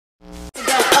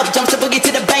up, jump the boogie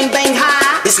to the bang bang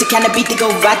high. It's the kind of beat that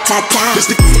go RATATA. It's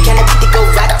the kind of beat that go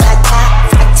RATATA,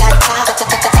 RATATA,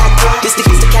 RATATA. It's the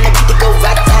kind of beat that go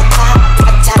RATATA,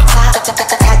 RATATA,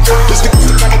 RATATA. It's the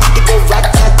kind of beat that go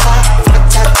RATATA,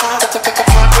 RATATA, RATATA.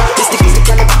 It's the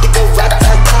kind of beat that go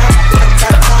RATATA,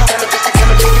 RATATA,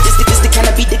 RATATA. It's the kind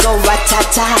of beat that go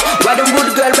RATATA. Riding with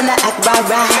a girl when I act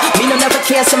rah-rah. Me no never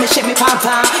care, so me shake me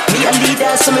pom-pom. Me a leader,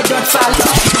 so me don't follow.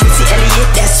 Missy, Elliott,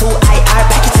 that's who I are.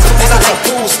 Back into the back, I like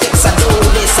pool sticks. I do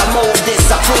this, I mold this,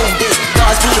 I prove this.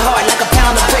 Bars be hard like a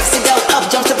pound of bricks. And go up,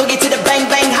 jump the boogie to the bang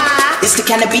bang high. It's the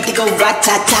kind of beat that go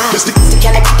RATATA. It's the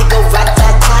kind of beat that go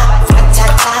RATATA,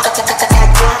 RATATA,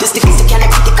 RATATA. It's the kind of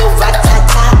beat that go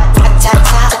RATATA,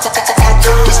 RATATA,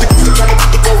 RATATA. It's the kind of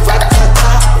beat that go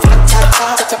RATATA, RATATA,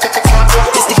 RATATA.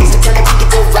 It's the kind of beat that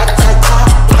go RATATA,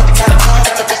 RATATA,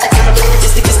 RATATA.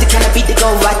 It's the kind of beat that go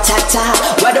RATATA.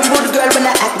 Why the rude girl when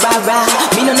I act rah-rah?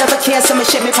 Me no never care, so me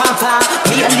shake me pom-pom.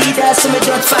 Me a leader, so me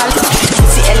don't follow.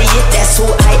 Missy, Elliott, that's who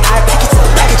I are. Back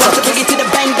it up, the boogie to the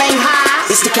bang bang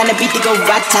high. It's the kind of beat that go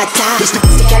RATATA. It's the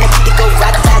kind of beat that go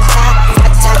RATATA,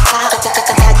 RATATA,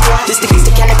 RATATA. It's the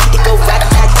kind of beat that go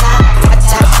RATATA,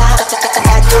 RATATA,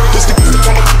 RATATA. It's the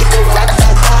kind of beat that go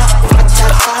RATATA,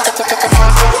 RATATA,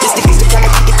 RATATA. It's the kind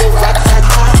of beat that go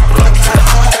RATATA, RATATA,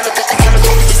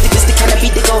 RATATA. It's the kind of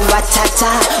beat that go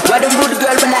RATATA. Why the rude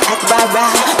girl when I act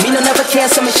rah-rah? Me no never care,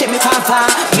 so me shake me pom-pom.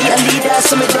 Me a leader,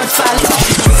 so me don't follow.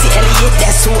 Missy, Elliott,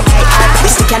 that's who I are.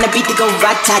 It's the kind of beat that go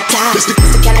RATATA. It's the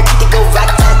kind of beat that go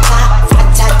RATATA,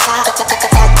 RATATA,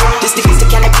 RATATA. It's the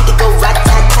kind of beat that go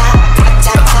RATATA,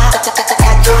 RATATA,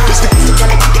 RATATA. It's the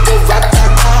kind of beat that go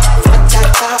RATATA,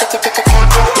 RATATA,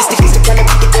 RATATA. It's the kind of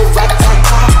beat that go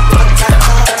RATATA,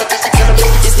 RATATA, RATATA.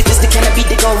 It's the kind of beat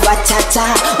that go RATATA.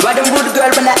 Why the rude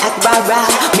girl when I act rah-rah?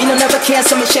 Me no never care,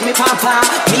 so me shake me pom-pom.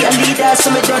 Me a leader,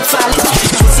 so me don't follow.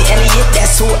 Missy, Elliott,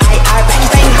 that's who I are. Bang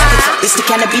bang high. It's the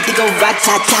kind of beat that go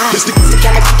RATATA. It's the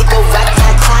kind of beat that go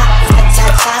RATATA,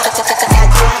 RATATA,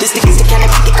 RATATA. It's the kind of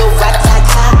beat that go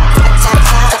RATATA,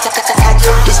 RATATA,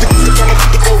 RATATA. It's the kind of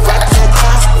beat that go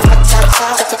RATATA,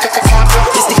 RATATA, RATATA.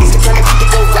 It's the kind of beat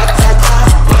that go RATATA,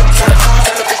 RATATA,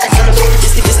 RATATA.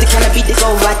 It's the kind of beat that go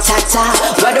RATATA.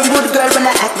 Why the rude girl when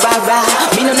I act rah-rah?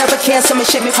 Me no never care, so me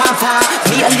shake me pom-pom.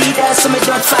 Me a leader, so me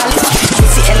don't follow.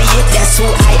 Missy, Elliott, that's who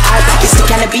I are. It's the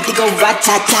kind of beat that go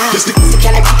RATATA. It's the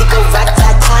kind of beat that go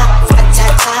RATATA,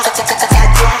 RATATA,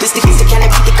 RATATA. It's the kind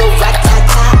of beat that go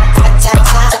RATATA, RATATA,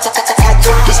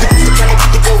 RATATA. It's the kind of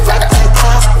beat that go RATATA,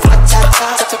 RATATA,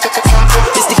 RATATA.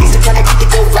 It's the kind of beat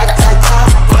that go RATATA,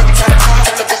 RATATA,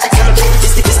 RATATA.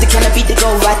 It's the kind of beat that go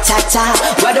RATATA.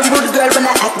 Why the rude girl when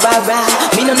I act rah-rah?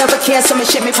 Me no never care, so me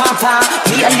shake me pom-pom.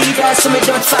 Me a leader, so me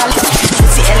don't follow.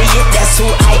 Missy, Elliott, that's who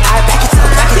I are. Back it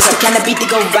up, it's the kind of beat that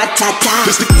go RATATA.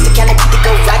 It's the kind of beat that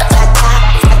go RATATA,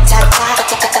 RATATA,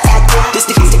 RATATA. It's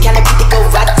the kind of beat that go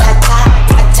RATATA,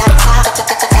 RATATA,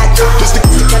 RATATA. It's the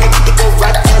kind of beat that go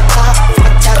RATATA,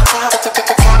 RATATA,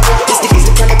 RATATA. It's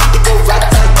the kind of beat that go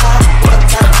RATATA,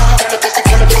 RATATA,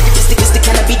 RATATA. It's the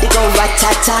kind of beat that go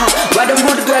RATATA. Why the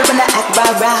rude girl when I act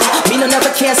rah-rah? Me no never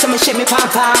care, so me shake me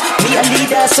pom-pom. Me a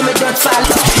leader, so me don't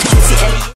follow. Missy, Elliott.